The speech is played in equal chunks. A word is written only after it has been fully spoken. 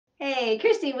Hey,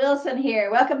 Christy Wilson here.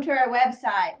 Welcome to our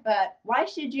website. But why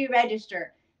should you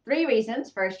register? Three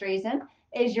reasons. First reason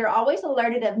is you're always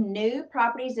alerted of new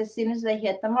properties as soon as they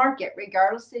hit the market,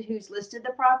 regardless of who's listed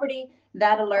the property.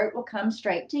 That alert will come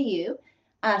straight to you.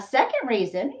 Second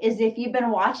reason is if you've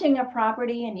been watching a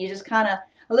property and you just kind of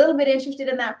a little bit interested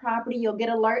in that property, you'll get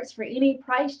alerts for any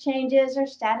price changes or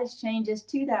status changes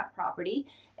to that property.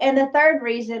 And the third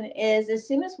reason is as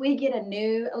soon as we get a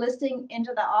new listing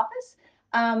into the office,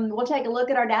 we'll take a look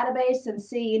at our database and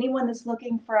see anyone that's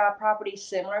looking for a property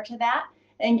similar to that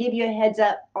and give you a heads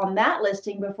up on that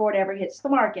listing before it ever hits the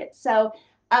market. So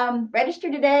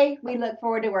register today. We look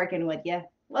forward to working with you.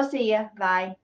 We'll see you. Bye.